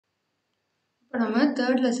இப்போ நம்ம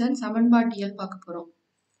third lesson சமன்பாட்டியல் பார்க்க போகிறோம்.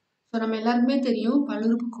 ஸோ நம்ம எல்லாருக்குமே தெரியும்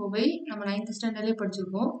பல்லுறுப்புக்கோவை நம்ம 9th ஸ்டாண்டர்ட்லேயே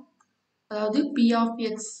படிச்சிருக்கோம். அதாவது P of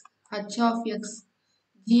X, H of X,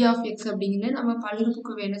 G of X அப்படிங்கிற நம்ம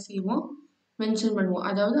பல்லுறுப்புக்கோவை என்ன செய்வோம் மென்ஷன் பண்ணுவோம்.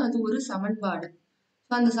 அதாவது அது ஒரு சமன்பாடு.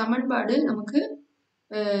 ஸோ அந்த சமன்பாடு நமக்கு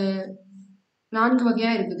 4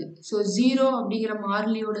 வகையாக இருக்குது. ஸோ 0 அப்படிங்கிற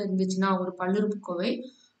மாறிலியோடு இருந்துச்சுன்னா ஒரு பல்லுறுப்புக்கோவை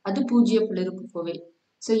அது பூஜ்ஜிய பல்லுறுப்புக்கோவை.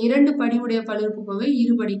 ஸோ 2 படியுடைய பல்லுறுப்புக்கோவை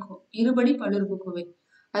இருபடி பல்லுறுப்புக்கோவை.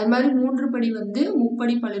 அது மாதிரி 3 படி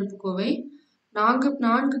முப்படி பல்லுறுப்புக்கோவை.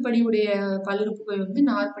 4 படியுடைய பல்லுறுப்புக்கோவை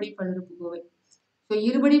நாற்படி பல்லுறுப்புக்கோவை. ஸோ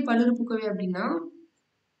இருபடி பல்லுறுப்புக்கோவை அப்படின்னா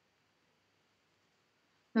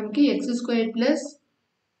நமக்கு x² +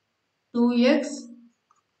 2x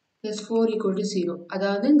 + 4 = 0.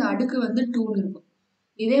 அதாவது இந்த அடுக்கு 2 இருக்கும்.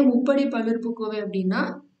 இதே முப்படி பல்லுறுப்புக்கோவை அப்படின்னா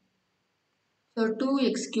ஸோ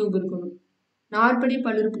 2x³ இருக்கணும். நாற்படி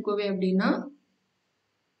பல்லுறுப்புக்கோவை அப்படின்னா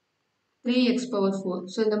 3x⁴.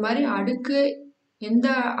 ஸோ இந்த மாதிரி அடுக்கு எந்த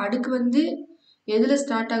அடுக்கு எதில்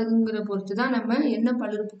ஸ்டார்ட் ஆகுதுங்கிற பொறுத்து தான் நம்ம என்ன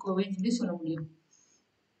பல்லுறுப்புக்கோவைன்னு சொல்லி சொல்ல முடியும்.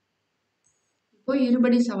 இப்போ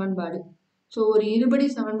இருபடி சமன்பாடு. ஸோ ஒரு இருபடி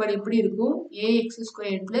சமன்பாடு எப்படி இருக்கும்? ax²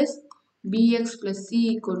 + bx + c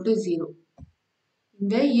 = 0.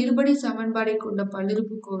 இந்த இருபடி சமன்பாடை கொண்ட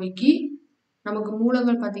பல்லுறுப்புக்கோவைக்கு நமக்கு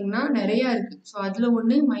மூலங்கள் பார்த்தீங்கன்னா நிறையா இருக்கு. ஸோ அதில்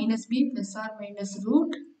ஒன்று -b ±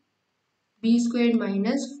 √b²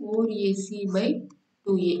 -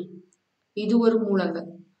 4ac/2a. இது ஒரு மூலங்கள்.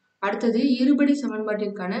 அடுத்தது இருபடி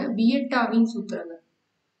சமன்பாட்டிற்கான வியட்டாவின் சூத்திரங்கள்.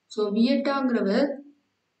 ஸோ வியட்டாங்கிறவர்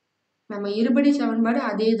நம்ம இருபடி சமன்பாடு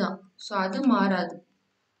அதே தான். ஸோ அது மாறாது.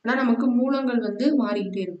 ஆனால் நமக்கு மூலங்கள்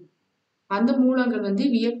மாறிக்கிட்டே இருக்கும். அந்த மூலங்கள்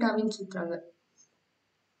வியட்டாவின் சூத்திரங்கள்.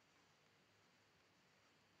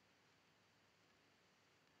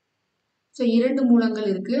 ஸோ 2 மூலங்கள்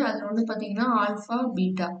இருக்கு. அதில் ஒன்று பார்த்தீங்கன்னா ஆல்ஃபா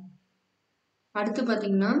பீட்டா. அடுத்து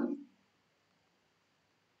பார்த்தீங்கன்னா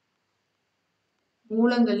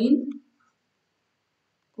மூலங்களின்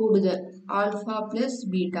கூடுதல் ஆல்ஃபா +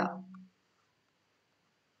 பீட்டா.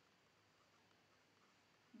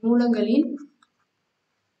 மூலங்களின்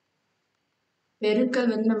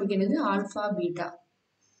பெருக்கல் நமக்கு என்னது? Alpha beta.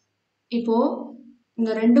 இப்போ இந்த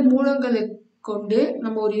 2 மூலங்களை கொண்டு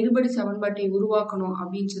நம்ம ஒரு இருபடி சமன்பாட்டை உருவாக்கணும்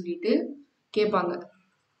அப்படின்னு சொல்லிட்டு கேட்பாங்க.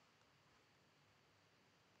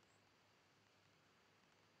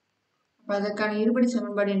 அதற்கான இருபடி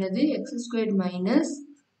சமன்பாடு என்னது? x² -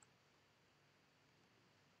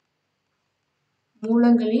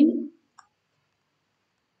 மூலங்களின்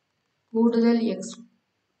கூடுதல் x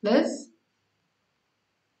 +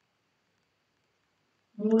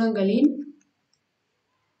 மூலங்களின்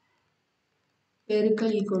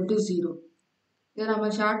பெருக்கல் = 0. இதை நம்ம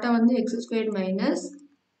ஷார்ட்டா x² -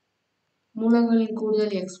 மூலங்களின்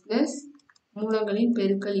கூடுதல் x + மூலங்களின்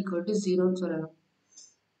பெருக்கல் = 0ன்னு சொல்லலாம்.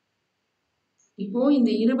 இப்போ இந்த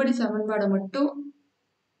இருபடி சமன்பாடை மட்டும்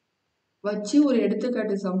வச்சு ஒரு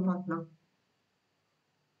எடுத்துக்காட்டு சம் பார்க்கலாம்.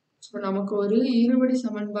 ஸோ நமக்கு ஒரு இருபடி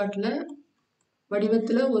சமன்பாட்டில்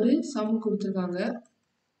வடிவத்தில் ஒரு சம் கொடுத்துருக்காங்க.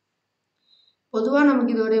 பொதுவாக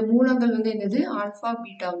நமக்கு இதோடைய மூலங்கள் என்னது? ஆல்ஃபா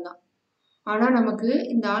பீட்டா தான். ஆனால் நமக்கு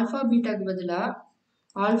இந்த ஆல்ஃபா பீட்டாக்கு பதிலாக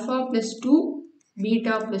ஆல்ஃபா +2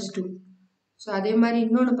 பீட்டா +2. ஸோ அதே மாதிரி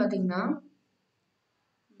இன்னொன்று பார்த்தீங்கன்னா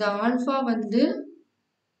இந்த ஆல்ஃபா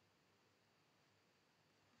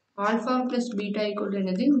ஆல்ஃபா + பீட்டா =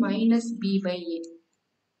 என்னது? -b/a.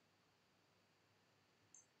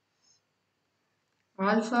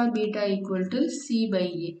 Alpha beta = c/a.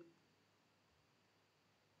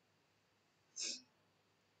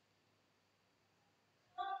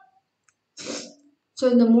 So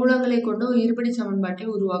இந்த மூலங்களை கொண்டு ஒரு இருபடி சமன்பாட்டை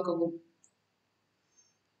உருவாக்கவும்.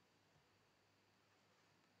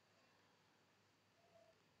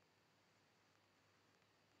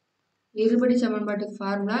 இருபடி சமன்பாட்டுக்கு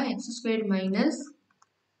ஃபார்முலா x²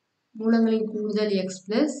 - மூலங்களின் கூடுதல் x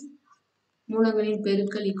 + மூலங்களின்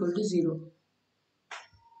பெருக்கல் = 0.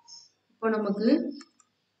 இப்போ நமக்கு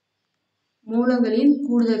மூலங்களின்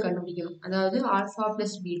கூடுதல் கண்டுபிடிக்கணும். அதாவது ஆல்ஃபா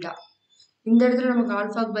 + பீட்டா. இந்த இடத்துல நமக்கு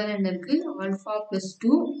ஆல்ஃபாக்கு பதிலாக என்ன இருக்கு? Alpha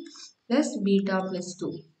 +2 + beta +2.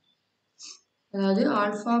 அதாவது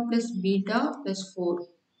ஆல்ஃபா + பீட்டா +4.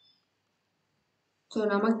 ஸோ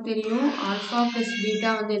நமக்கு தெரியும் ஆல்ஃபா +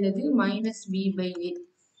 பீட்டா என்னது? -b/a.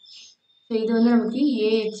 ஸோ இது நமக்கு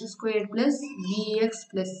ax² + bx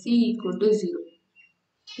 + c = 0.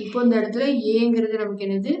 இப்போ இந்த இடத்துல ஏங்கிறது நமக்கு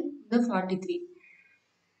என்னது? இந்த 43.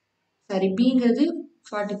 சாரி, பிங்கிறது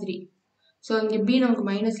 43. ஸோ இங்கே b நமக்கு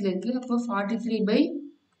மைனஸில் இருக்குது. அப்போ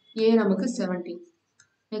 43/a நமக்கு 17.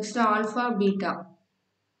 Next alpha beta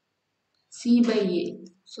c/a.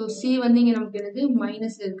 So c இங்கே நமக்கு என்னது?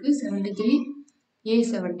 மைனஸில் இருக்குது. 73, a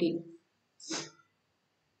 17.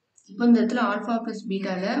 இப்போ இந்த இடத்துல ஆல்ஃபா ப்ளஸ்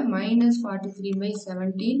பீட்டாவில்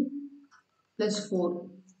 -43/17 + 4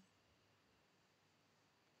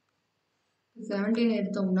 17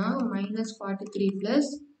 எடுத்தோம்னா -43 +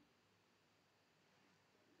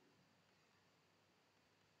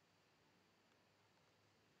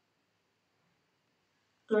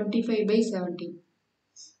 25/17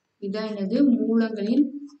 இதான் என்னது மூலங்களின்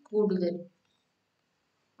கூடுதல்.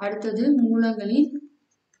 அடுத்தது மூலங்களின்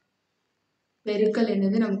பெருக்கல்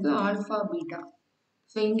என்னது நமக்கு ஆல்ஃபா பீட்டா.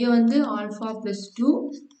 ஸோ இங்கே வந்து ஆல்ஃபா ப்ளஸ் 2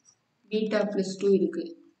 பீட்டா ப்ளஸ் 2 இருக்கு.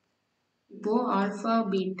 இப்போ alpha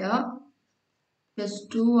beta plus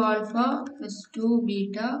 2 alpha plus 2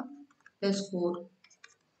 beta plus 4.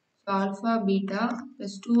 So alpha beta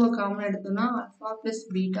plus 2 common எடுத்தோம்னா alpha plus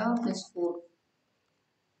beta plus 4.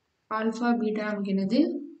 Alpha beta நமக்கு என்னது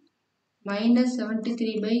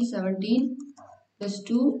 -73/17 +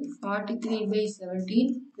 2 43/17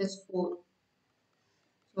 + 4.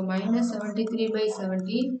 So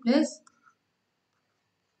 -73/17 +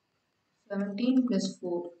 17 +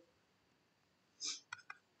 4.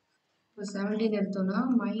 இப்போ 17 எடுத்தோம்னா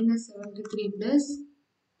 -73 +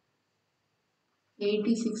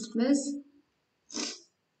 86 +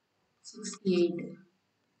 68.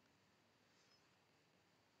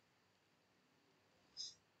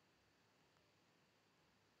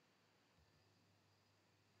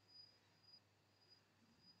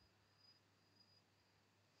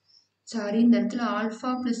 சாரி, இந்த இடத்துல ஆல்ஃபா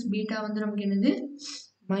ப்ளஸ் பீட்டா வந்து நமக்கு என்னது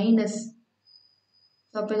மைனஸ்.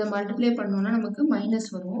 ஸோ அப்போ இதை மல்டிப்ளை பண்ணோம்னா நமக்கு மைனஸ்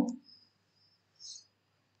வரும்.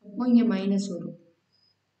 அப்போ இங்கே மைனஸ் வரும்.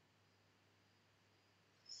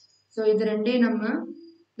 ஸோ இது ரெண்டையும் நம்ம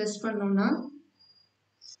ப்ளஸ் பண்ணோம்னா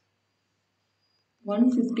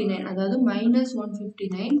 159, அதாவது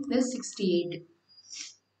 -159 + 68.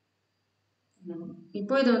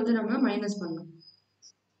 இப்போ இதை வந்து நம்ம மைனஸ் பண்ணோம்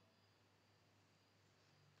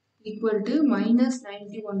ஈக்குவல் டு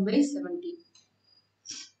 -91/17.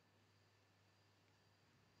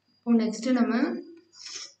 இப்போ நெக்ஸ்ட் நம்ம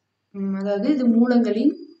அதாவது இது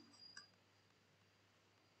மூலங்களின்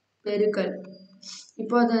பெருக்கல்.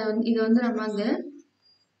 இப்போ இதை வந்து நம்ம அந்த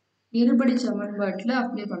இருபடி சமன்பாட்டில்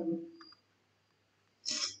அப்ளை பண்ணணும்.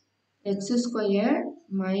 x²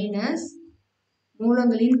 மைனஸ்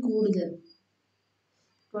மூலங்களின் கூடுதல்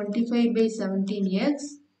 25/17x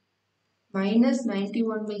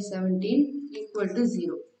 -91/17 =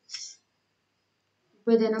 0. இப்போ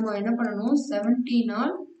இதை நம்ம என்ன பண்ணணும் 17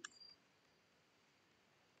 ஆல்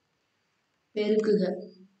பெருக்குக.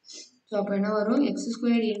 ஸோ அப்போ என்ன வரும் x²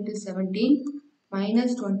 × 17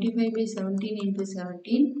 -25/17 ×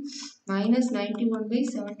 17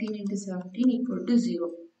 -91/17 × 17 = 0.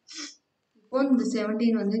 இப்போ இந்த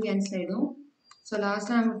 17 வந்து கேன்சல் ஆகிடும். ஸோ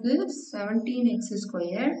லாஸ்ட்டாக நமக்கு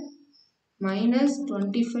 17x²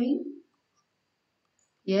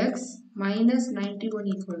 -25x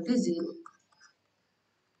 -91 = 0.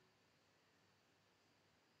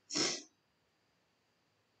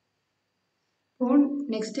 இப்போ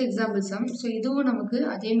நெக்ஸ்ட் எக்ஸாம்பிள் சம். ஸோ இதுவும் நமக்கு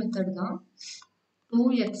அதே மெத்தட் தான்.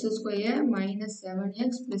 2x²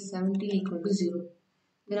 -7x + 17 = 0.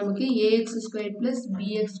 இது நமக்கு ax² +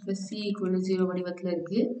 bx + c = 0 வடிவத்தில்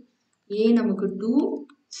இருக்கு. a நமக்கு 2,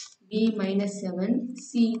 b -7, c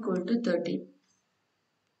 = 13.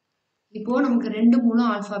 இப்போ நமக்கு ரெண்டு மூலம்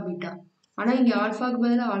ஆல்ஃபா பீட்டா. ஆனால் இங்கே ஆல்ஃபாக்கு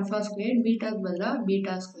பதிலாக ஆல்ஃபா ஸ்கொயர், பீட்டாக்கு பதிலாக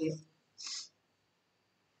பீட்டா ஸ்கொயர்.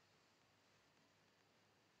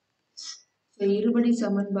 ஸோ இருபடி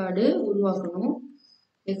சமன்பாடு உருவாக்கணும்.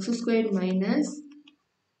 x² மைனஸ்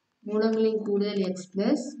மூலங்களின் கூடுதல் x +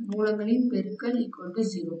 மூலங்களின் பெருக்கல் =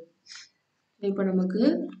 0. இப்போ நமக்கு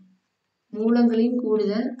மூலங்களின்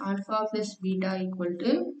கூடுதல் ஆல்ஃபா ப்ளஸ் பீட்டா =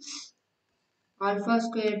 α² +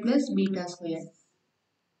 β².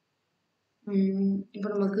 இப்போ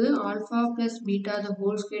நமக்கு alpha plus beta the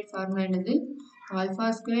whole square formula என்னது α²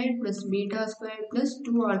 + β² +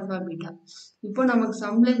 2α பீட்டா. இப்போ நமக்கு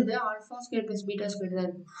சம்ல இருந்து α² + β² தான்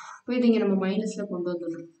இருக்கு. இப்போ இது இங்கே நம்ம மைனஸில் கொண்டு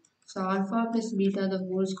வந்துடணும். So alpha plus beta the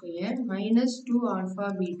whole square -2α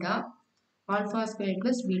beta α² + β².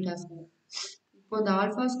 இப்போ இந்த α²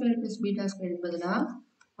 + β² பதிலாக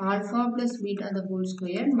alpha plus beta the whole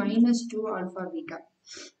square -2α beta.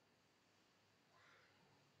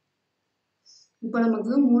 இப்போ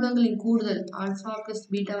நமக்கு மூலங்களின் கூடுதல் ஆல்ஃபா ப்ளஸ்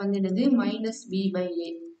பீட்டா வந்து என்னது -b/a.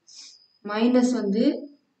 மைனஸ் வந்து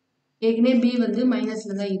ஏற்கனவே b வந்து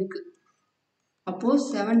மைனஸில் தான் இருக்குது. அப்போது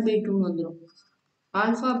 7/2 வந்துடும்.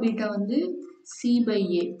 ஆல்ஃபா பீட்டா வந்து c/a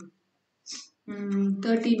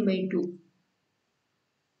 13/2.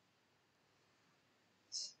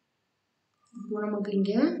 இப்போ நமக்கு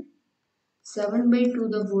இங்கே 7/2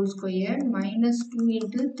 த ஹோல் ஸ்கொயர் -2 ×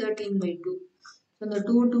 13/2. ஸோ இந்த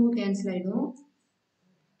 2 கேன்சல் ஆகிடும்.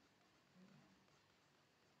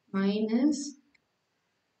 மைனஸ்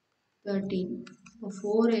 13. இப்போ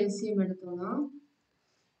 4 எல்சிஎம் எடுத்தோம்னா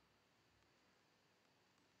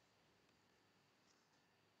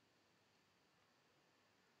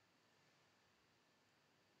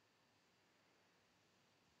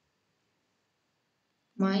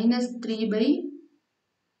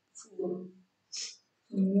 -3/4.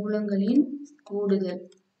 மூலங்களின் கூடுதல்.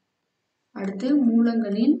 அடுத்து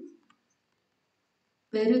மூலங்களின்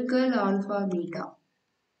பெருக்கல் alpha beta.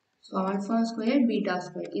 So alpha square beta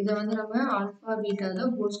square. இதை வந்து நம்ம ஆல்பா பீட்டா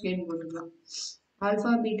தான் ஹோல் ஸ்கொயர் போட்டுக்கலாம்.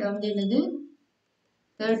 ஆல்பா பீட்டா வந்து என்னது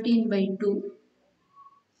 13/2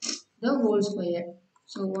 the whole square.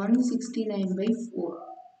 So 169/4.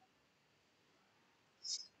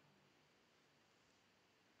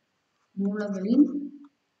 மூலங்களின்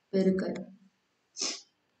பெருக்கல்.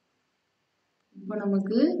 இப்போ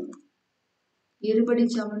நமக்கு இருபடி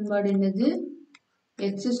சமன்பாடு என்னது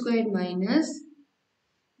x² மைனஸ்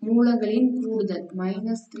மூலங்களின் கூடுதல்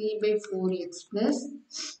 -3/4x பிளஸ்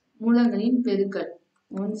மூலங்களின் பெருக்கல்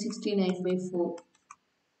 169/4.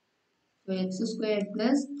 So x²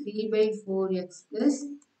 plus 3/4x plus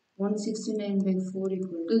 169/4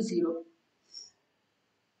 equal to 0.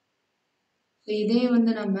 So இதே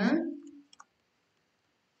வந்து நம்ம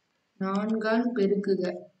 4ஆல் பெருக்குக.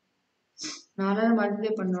 4ஆல்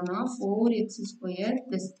மல்டிப்ளை பண்ணோம்னா 4x²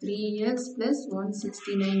 plus 3x plus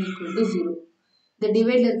 169 equal to 0. இந்த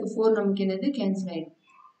டிவைட்ல இருக்க 4 நமக்கு என்னது கேன்சல் ஆயிடும்.